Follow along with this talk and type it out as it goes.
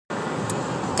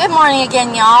Good morning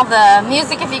again, y'all. The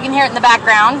music, if you can hear it in the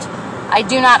background, I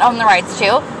do not own the rights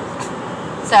to.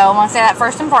 So I want to say that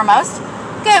first and foremost.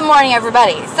 Good morning,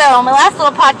 everybody. So my last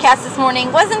little podcast this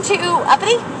morning wasn't too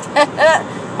uppity.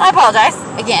 I apologize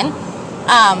again.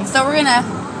 So we're gonna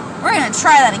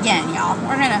try that again, y'all.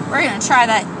 We're gonna try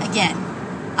that again.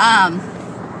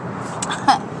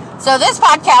 So this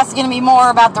podcast is gonna be more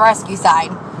about the rescue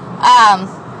side.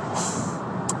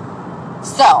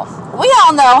 So we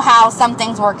all know how some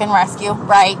things work in rescue,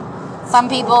 right? Some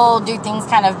people do things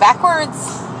kind of backwards.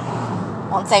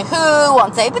 Won't say who,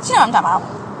 won't say, but you know what I'm talking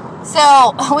about.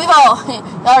 So we've all,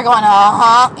 y'all are going,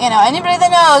 anybody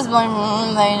that knows,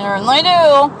 they certainly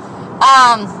do.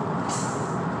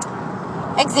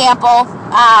 Example,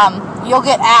 you'll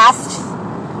get asked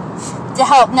to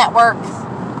help network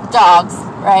dogs,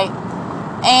 right?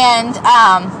 And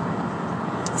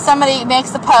somebody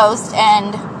makes a post,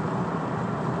 and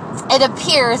it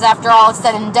appears after all is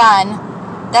said and done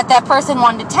that person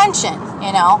wanted attention,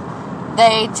 you know.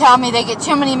 They tell me they get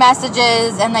too many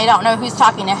messages and they don't know who's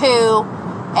talking to who,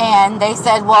 and they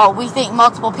said, well, we think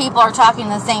multiple people are talking to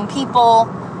the same people,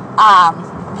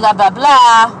 blah, blah,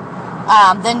 blah.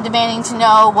 Then demanding to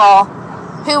know, well,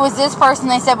 who was this person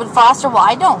they said would foster? Well,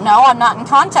 I don't know. I'm not in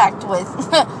contact with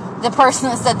the person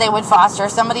that said they would foster.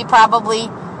 Somebody probably,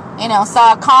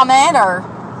 saw a comment or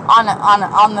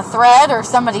on the thread, or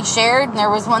somebody shared, and there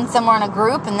was one somewhere in a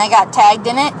group, and they got tagged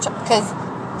in it because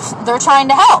they're trying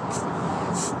to help.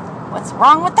 What's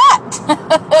wrong with that?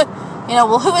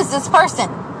 Well, who is this person?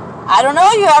 I don't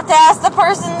know. You have to ask the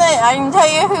person that I can tell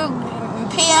you who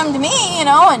PM'd me,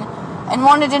 and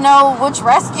wanted to know which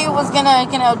rescue was gonna,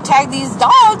 tag these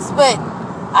dogs, but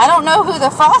I don't know who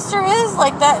the foster is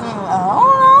like that. And I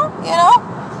don't know,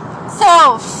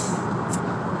 So,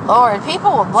 Lord,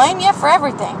 people will blame you for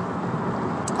everything.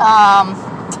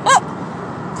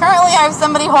 Currently, I have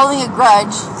somebody holding a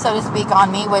grudge, so to speak,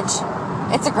 on me, which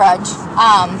it's a grudge.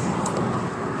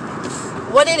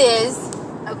 What it is,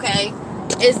 okay,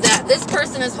 is that this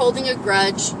person is holding a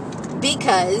grudge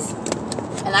because,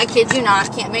 and I kid you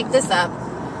not, can't make this up,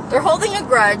 they're holding a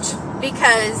grudge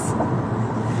because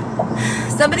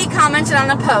somebody commented on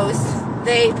a post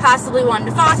they possibly wanted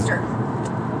to foster.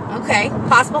 Okay,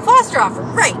 possible foster offer,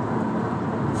 great.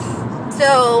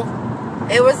 So,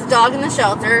 it was a dog in the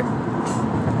shelter,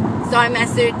 so I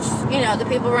messaged, the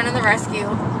people running the rescue,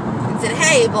 and said,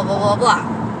 hey, blah, blah, blah, blah.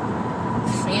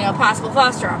 Possible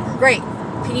foster offer. Great.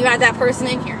 Can you add that person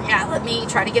in here? Yeah, let me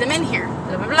try to get them in here.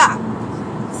 Blah, blah, blah.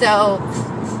 So,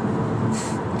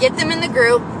 get them in the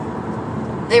group.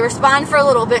 They respond for a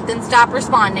little bit, then stop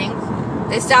responding.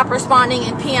 They stop responding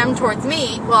and PM towards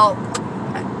me. Well,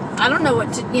 I don't know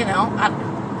what to,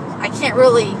 I can't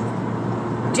really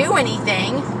do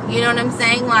anything. You know what I'm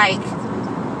saying? Like,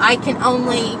 I can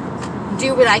only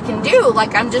do what I can do.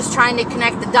 Like, I'm just trying to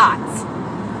connect the dots.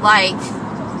 Like,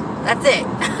 that's it.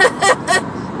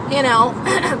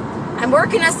 I'm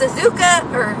working a Suzuka,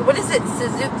 or what is it?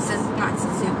 Not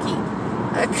Suzuki.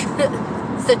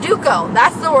 Sudoku.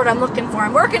 That's the word I'm looking for.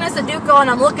 I'm working a Sudoku and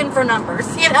I'm looking for numbers,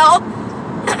 So,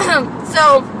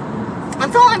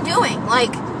 that's all I'm doing.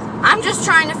 Like, I'm just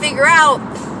trying to figure out,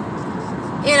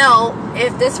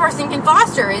 if this person can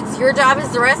foster. It's your job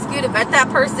as the rescue to vet that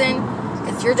person.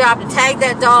 It's your job to tag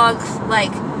that dog.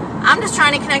 Like, I'm just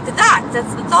trying to connect the dots. That's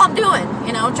all I'm doing,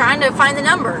 trying to find the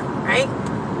number, right?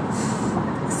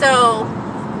 So,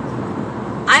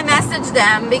 I messaged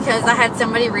them because I had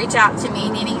somebody reach out to me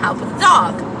needing help with the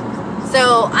dog.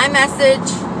 So, I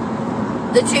messaged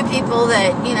the two people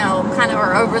that, kind of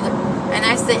are over and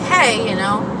I said, hey,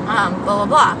 blah, blah,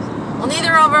 blah. Well,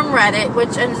 neither of them read it,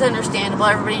 which is understandable.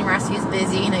 Everybody in rescue is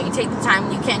busy. You take the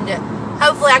time you can to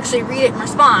hopefully actually read it and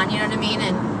respond, you know what I mean?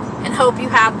 And hope you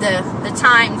have the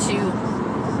time to,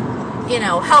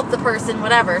 help the person,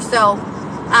 whatever. So,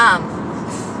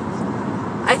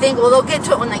 I think, well, they'll get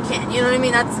to it when they can. You know what I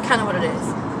mean? That's kind of what it is.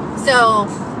 So,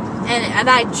 and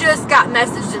I just got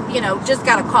messaged, just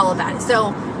got a call about it.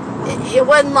 So, it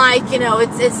wasn't like,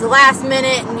 it's the last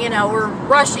minute and, we're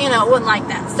rushing, it wasn't like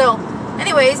that. So,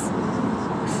 anyways,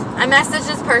 I messaged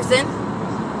this person,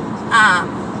 and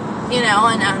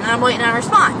I'm waiting on a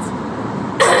response.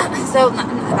 So,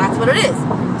 that's what it is.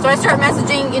 So, I start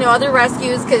messaging, other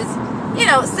rescues, because,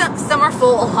 some are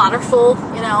full, a lot are full,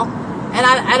 and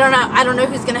I don't know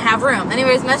who's going to have room.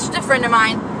 Anyways, messaged a friend of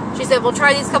mine. She said, well,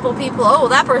 try these couple people. Oh, well,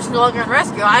 that person's no longer in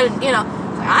rescue. I didn't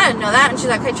know that. And she's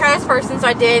like, hey, try this person. So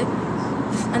I did.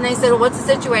 And they said, well, what's the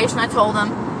situation? I told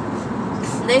them.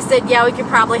 And they said, yeah, we can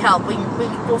probably help.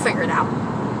 We'll figure it out.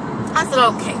 I said,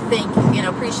 okay, thank you.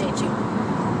 Appreciate you.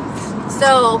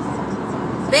 So,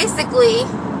 basically,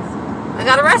 I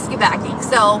got a rescue backing.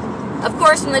 So, of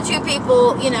course, from the two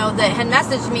people, you know, that had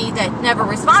messaged me that never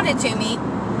responded to me,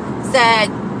 said,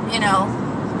 you know,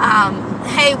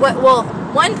 hey, well,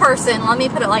 one person, let me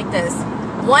put it like this.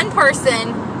 One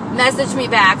person messaged me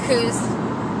back who's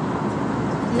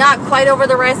not quite over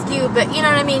the rescue, but, you know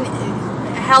what I mean,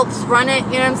 helps run it,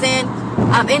 you know what I'm saying?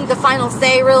 In the final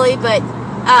say, really, but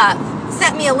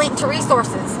sent me a link to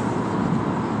resources.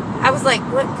 I was like,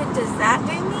 what good does that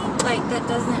do me? Like, that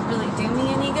doesn't really do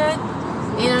me any good.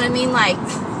 You know what I mean? Like,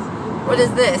 what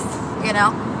is this? You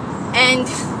know? And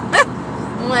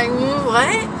I'm like,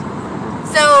 what?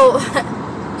 So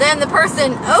then the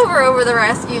person over the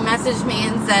rescue messaged me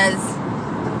and says,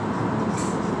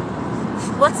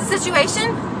 what's the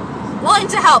situation? Willing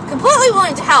to help. Completely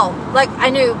willing to help. Like, I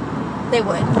knew they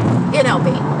would. You know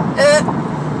me.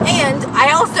 And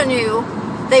I also knew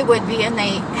they would be, and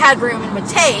they had room and would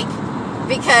take,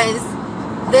 because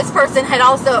this person had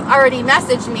also already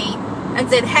messaged me and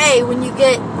said, hey, when you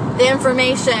get the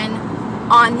information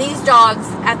on these dogs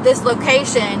at this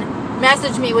location,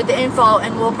 message me with the info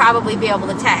and we'll probably be able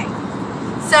to tag.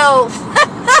 So,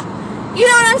 you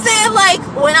know what I'm saying? Like,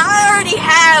 when I already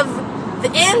have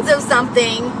the ends of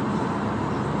something,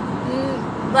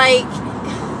 like,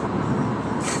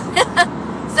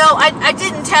 so I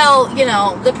didn't tell, you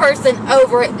know, the person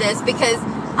over at this, because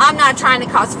I'm not trying to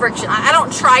cause friction. I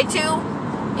don't try to,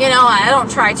 you know, I don't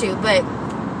try to, but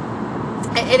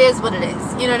it is what it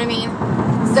is. You know what I mean?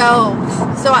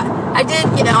 So I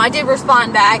did, you know, I did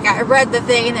respond back. I read the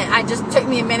thing, and it just took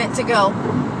me a minute to go,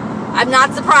 I'm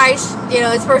not surprised, you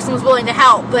know, this person was willing to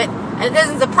help, but it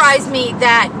doesn't surprise me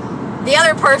that the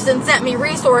other person sent me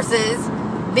resources,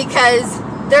 because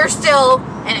they're still,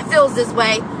 and it feels this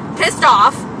way, pissed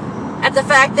off at the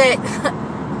fact that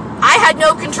I had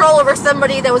no control over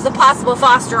somebody that was a possible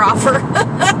foster offer.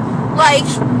 Like,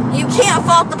 you can't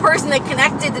fault the person that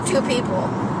connected the two people.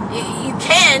 You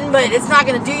can, but it's not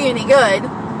going to do you any good,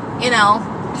 you know.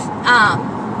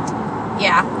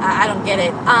 Yeah, I don't get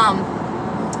it.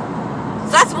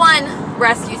 So that's one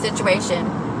rescue situation.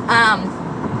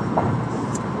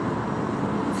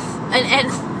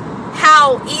 And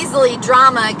how easily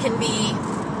drama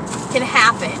can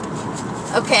happen.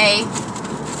 Okay,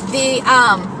 the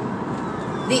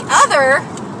other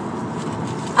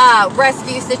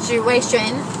rescue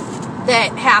situation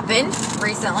that happened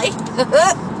recently.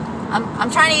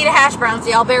 I'm trying to eat a hash brown, so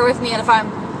y'all bear with me if I'm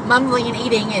mumbling and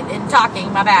eating and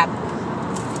talking. My bad.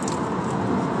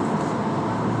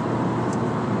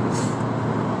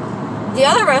 The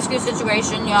other rescue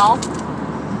situation, y'all,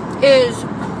 is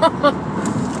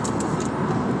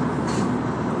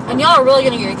and y'all are really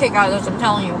going to get a kick out of this, I'm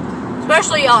telling you.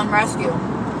 Especially y'all in rescue.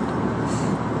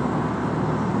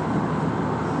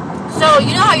 So,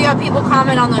 you know how you have people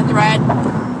comment on the thread,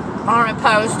 on a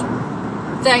post,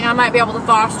 saying I might be able to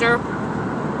foster?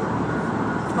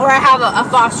 Or I have a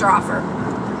foster offer.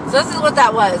 So this is what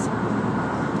that was.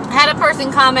 I had a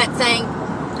person comment saying,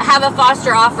 I have a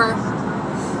foster offer,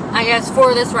 I guess,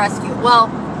 for this rescue. Well,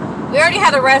 we already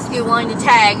had a rescue willing to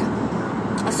tag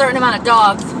a certain amount of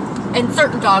dogs, and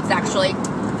certain dogs actually,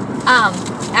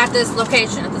 at this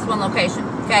location, at this one location,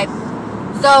 okay?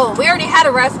 So, we already had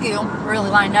a rescue really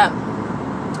lined up.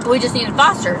 We just needed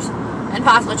fosters and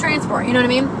possible transport, you know what I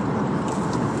mean?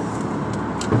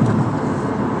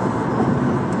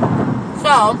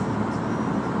 So,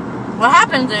 what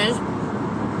happens is,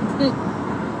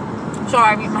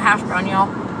 sorry, I'm eating my hash brown, y'all.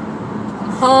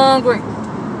 I'm hungry.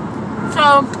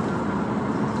 So,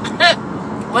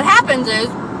 what happens is,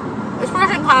 this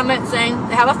person comments saying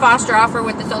they have a foster offer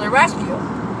with this other rescue.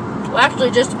 Well,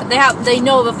 actually, just they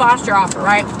know of a foster offer,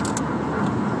 right?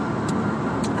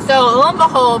 So, lo and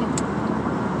behold,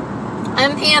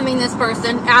 I'm PMing this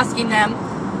person, asking them,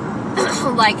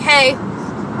 like, hey,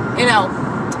 you know,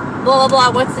 blah, blah,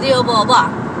 blah, what's the deal, blah, blah.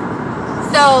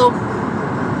 So,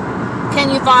 can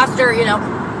you foster, you know,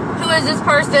 who is this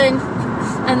person?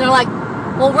 And they're like,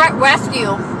 well,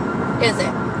 rescue is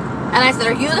it? And I said,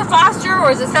 are you the foster,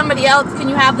 or is it somebody else? Can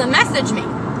you have them message me?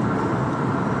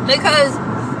 Because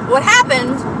what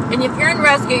happens, and if you're in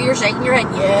rescue, you're shaking your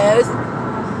head, yes.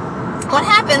 What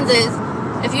happens is,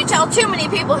 if you tell too many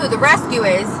people who the rescue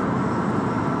is,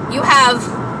 you have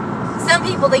some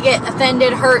people that get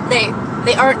offended, hurt, they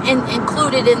aren't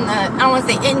included in the, I don't want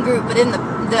to say in group, but in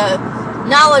the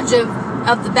knowledge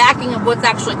of the backing of what's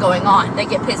actually going on. They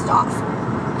get pissed off.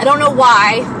 I don't know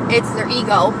why. It's their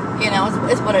ego, you know,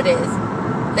 it's what it is.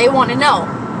 They want to know.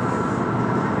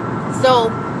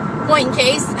 So, point in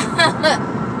case,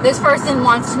 this person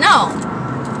wants to know.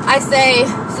 I say,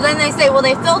 so then they say, well,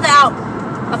 they filled out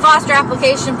a foster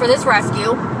application for this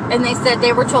rescue, and they said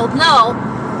they were told no,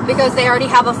 because they already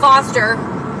have a foster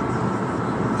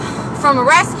from a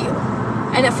rescue.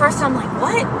 And at first I'm like,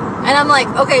 what? And I'm like,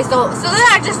 okay, so then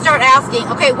I just start asking,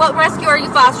 okay, what rescue are you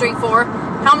fostering for?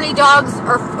 How many dogs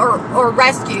or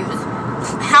rescues?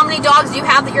 How many dogs do you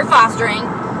have that you're fostering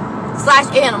 /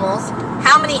 animals?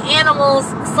 How many animals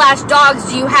 / dogs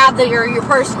do you have that are your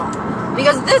personal?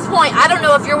 Because at this point, I don't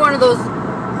know if you're one of those,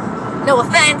 no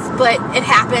offense, but it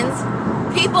happens,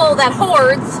 people that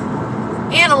hoards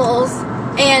animals.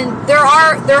 And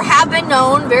there have been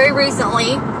known very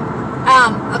recently,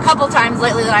 a couple times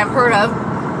lately that I've heard of,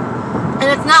 and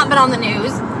it's not been on the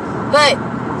news, but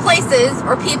places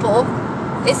or people,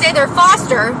 they say they're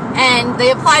foster and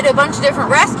they apply to a bunch of different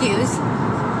rescues.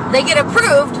 They get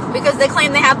approved because they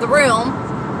claim they have the room,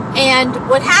 and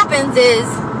what happens is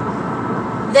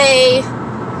they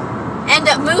end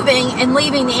up moving and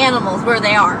leaving the animals where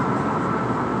they are,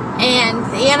 and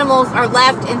the animals are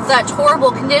left in such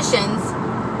horrible conditions,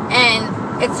 and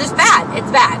it's just bad.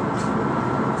 It's bad.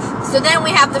 So then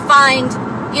we have to find,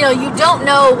 you don't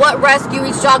know what rescue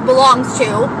each dog belongs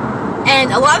to.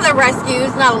 And a lot of the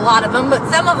rescues, not a lot of them, but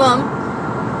some of them,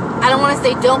 I don't want to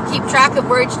say don't keep track of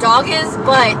where each dog is,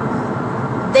 but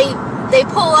they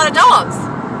pull a lot of dogs.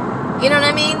 You know what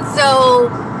I mean? So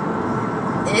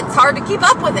it's hard to keep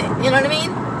up with it. You know what I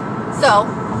mean? So,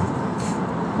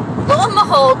 lo and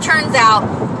behold, turns out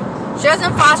she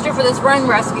doesn't foster for this run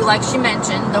rescue like she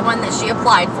mentioned, the one that she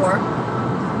applied for.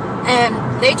 And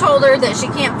they told her that she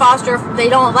can't foster, they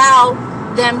don't allow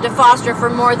them to foster for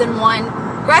more than one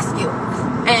rescue.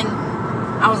 And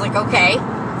I was like, okay.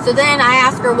 So then I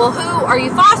asked her, well, who are you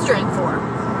fostering for?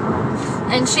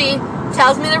 And she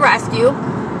tells me the rescue.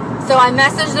 So I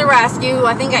messaged the rescue.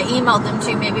 I think I emailed them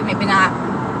too, maybe not.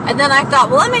 And then I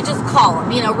thought, well, let me just call them,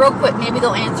 real quick. Maybe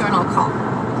they'll answer and I'll call.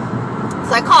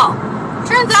 So I call.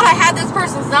 Turns out I had this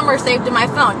person's number saved in my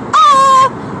phone.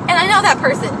 And I know that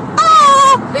person.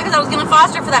 Because I was going to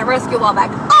foster for that rescue a while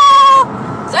back.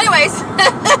 So anyways,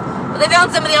 they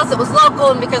found somebody else that was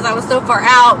local, and because I was so far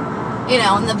out,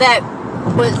 and the vet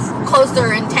was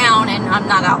closer in town, and I'm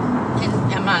not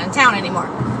in town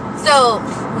anymore. So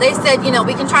they said,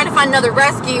 we can try to find another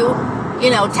rescue,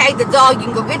 tag the dog, you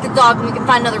can go get the dog, and we can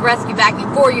find another rescue backing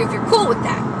for you if you're cool with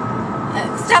that.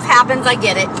 Stuff happens, I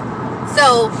get it.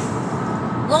 So,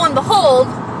 lo and behold,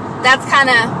 that's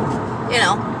kind of,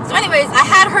 So anyways, I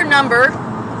had her number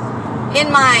in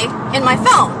my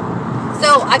phone.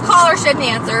 So I call her, she didn't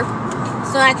answer.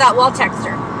 So I thought, well, I'll text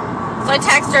her. So I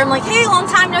text her, I'm like, hey, long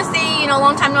time no see,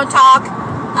 long time no talk.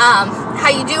 How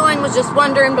you doing? Was just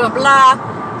wondering, blah, blah,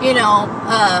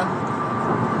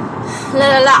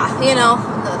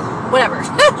 whatever.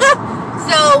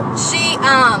 So she,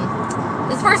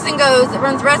 this person goes, that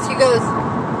runs the rescue, goes,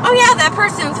 oh yeah, that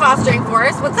person's fostering for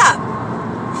us. What's up?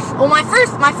 Well, my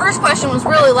first question was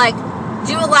really like,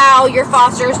 do you allow your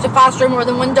fosters to foster more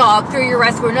than one dog through your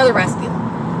rescue or another rescue?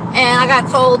 And I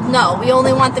got told, no, we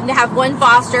only want them to have one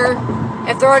foster.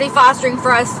 If they're already fostering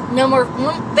for us, no more,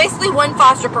 basically one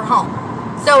foster per home.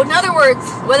 So in other words,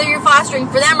 whether you're fostering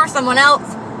for them or someone else,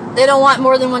 they don't want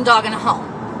more than one dog in a home.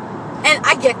 And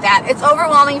I get that. It's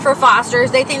overwhelming for fosters.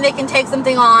 They think they can take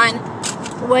something on.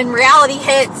 When reality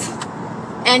hits,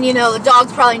 and the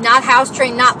dog's probably not house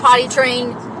trained, not potty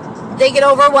trained, they get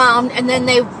overwhelmed, and then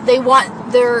they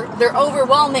want their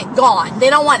overwhelmment gone. They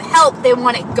don't want help, they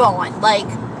want it gone. Like,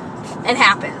 it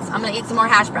happens. I'm gonna eat some more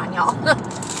hash brown, y'all.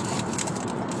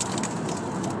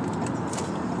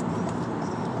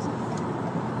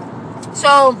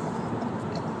 So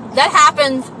that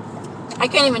happens, I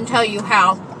can't even tell you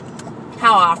how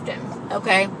often,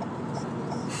 okay?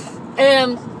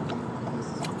 And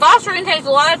fostering takes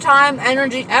a lot of time,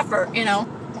 energy, effort,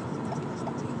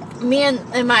 Me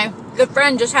and my good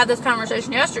friend just had this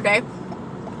conversation yesterday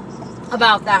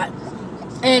about that.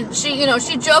 And she,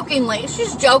 she's joking when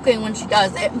she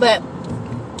does it, but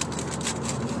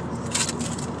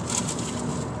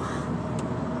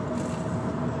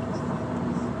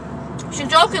she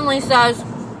jokingly says,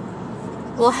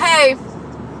 well, hey,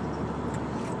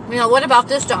 what about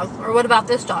this dog? Or what about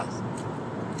this dog?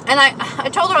 And I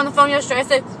told her on the phone yesterday, I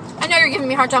said, I know you're giving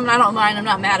me a hard time, and I don't mind. I'm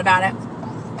not mad about it.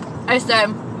 I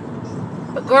said,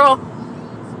 but girl,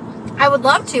 I would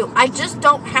love to. I just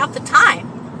don't have the time.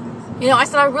 I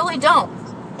said, I really don't.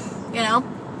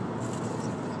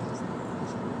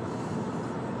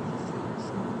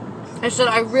 I said,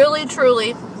 I really,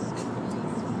 truly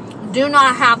do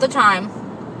not have the time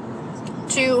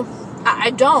to, I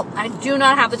do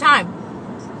not have the time.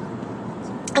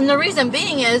 And the reason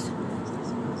being is,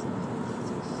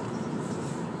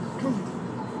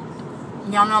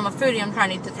 y'all know I'm a foodie, I'm trying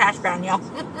to eat this hash brown, y'all.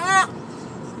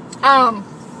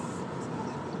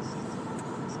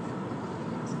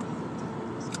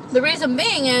 The reason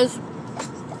being is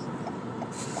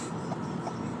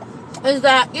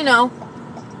that, you know,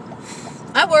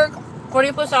 I work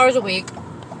 40 plus hours a week.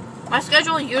 My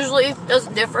schedule usually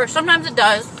doesn't differ. Sometimes it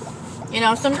does. You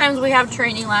know, sometimes we have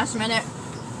training last minute.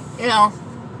 You know,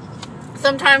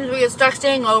 sometimes we get stuck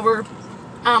staying over,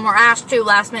 or asked to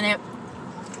last minute.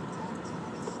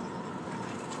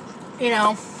 You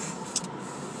know,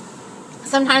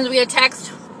 sometimes we get a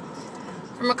text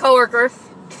from a coworker.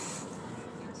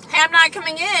 Hey, I'm not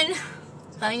coming in.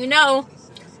 Letting you know.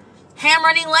 Hey, I'm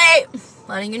running late.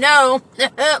 Letting you know.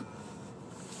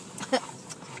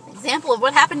 Example of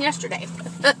what happened yesterday.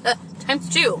 Times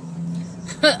 2.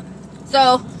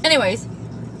 So, anyways.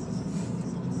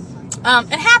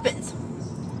 It happens.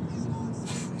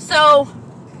 So,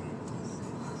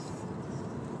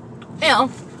 you know,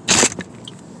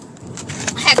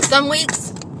 heck, some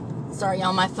weeks, sorry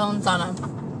y'all, my phone's on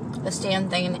a stand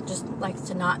thing and it just likes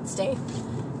to not stay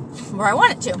where I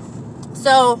want it to.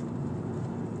 So,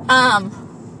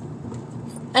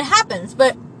 it happens,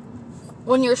 but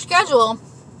when your schedule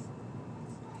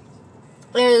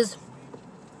is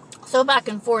so back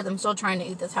and forth, I'm still trying to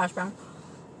eat this hash brown,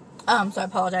 so I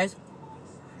apologize.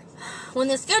 When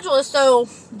the schedule is so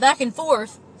back and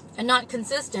forth and not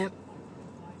consistent,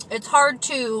 it's hard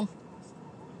to, you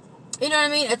know what I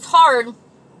mean? It's hard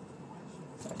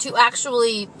to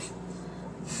actually,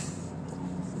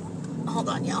 hold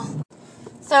on, y'all.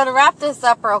 So to wrap this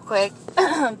up real quick,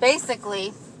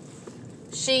 basically,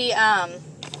 she,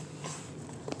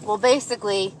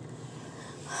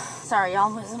 sorry y'all,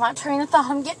 I'm losing my train of thought,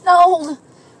 I'm getting old.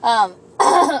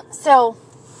 So,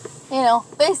 you know,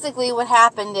 basically what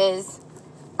happened is,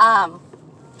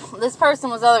 this person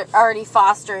was already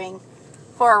fostering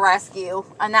for a rescue,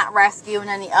 and that rescue and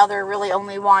any other really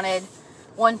only wanted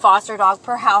one foster dog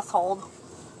per household.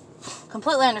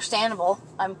 Completely understandable.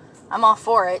 I'm all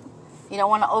for it. You don't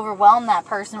want to overwhelm that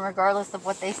person regardless of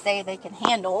what they say they can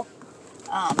handle.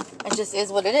 It just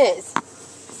is what it is.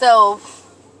 So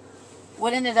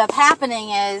what ended up happening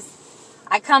is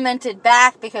I commented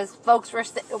back because folks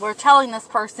were telling this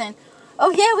person, oh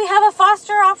yeah, we have a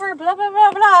foster offer, blah, blah,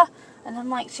 blah, blah. And I'm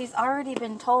like, she's already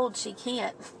been told she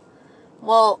can't.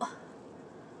 Well,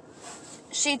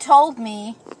 she told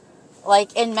me,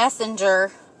 like, in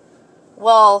Messenger,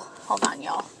 well, hold on,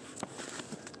 y'all.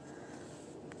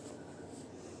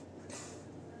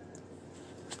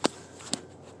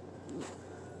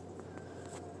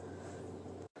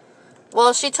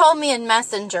 Well, she told me in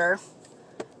Messenger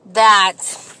that,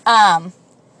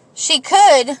 she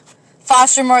could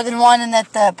foster more than one and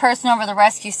that the person over the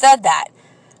rescue said that.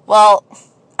 Well,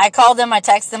 I called them, I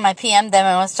texted them, I PM'd them,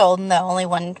 and was told no, only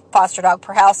one foster dog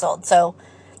per household. So,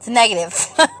 it's a negative,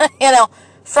 you know,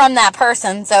 from that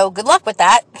person. So, good luck with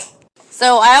that.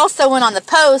 So, I also went on the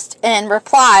post and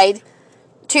replied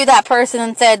to that person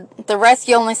and said, the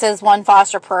rescue only says one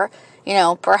foster per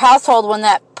household when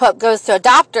that pup goes to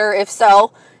adopter. If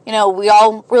so, you know, we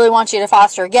all really want you to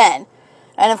foster again.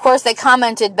 And of course, they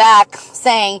commented back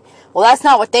saying, well, that's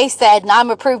not what they said, and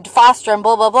I'm approved to foster and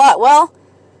blah, blah, blah. Well,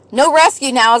 no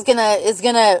rescue now is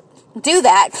gonna do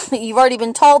that. You've already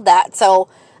been told that, so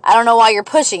I don't know why you're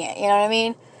pushing it. You know what I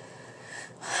mean?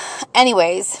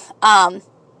 Anyways, and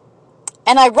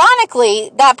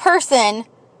ironically, that person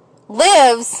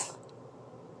lives,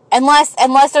 unless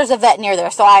there's a vet near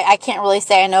there, so I can't really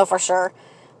say I know for sure.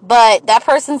 But that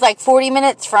person's like 40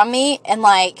 minutes from me and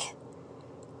like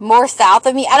more south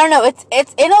of me. I don't know.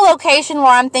 It's in a location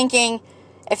where I'm thinking,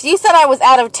 if you said I was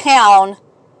out of town,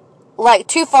 like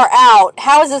too far out,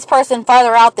 how is this person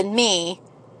farther out than me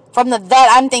from the vet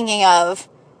I'm thinking of,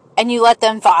 and you let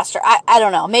them foster? I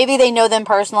don't know. Maybe they know them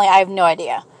personally. I have no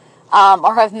idea.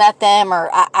 Or have met them, or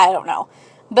I don't know.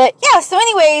 But yeah, so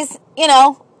anyways, you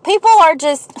know, people are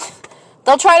just,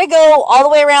 they'll try to go all the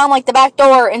way around like the back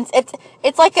door, and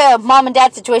it's like a mom and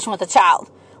dad situation with a child.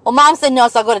 Well, mom said no,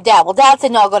 so I'll go to dad. Well, dad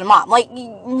said no, I'll go to mom. Like,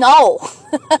 no.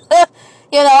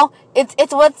 You know, it's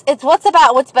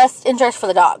about what's best interest for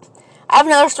the dog. I have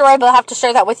another story, but I'll have to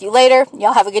share that with you later.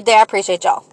 Y'all have a good day. I appreciate y'all.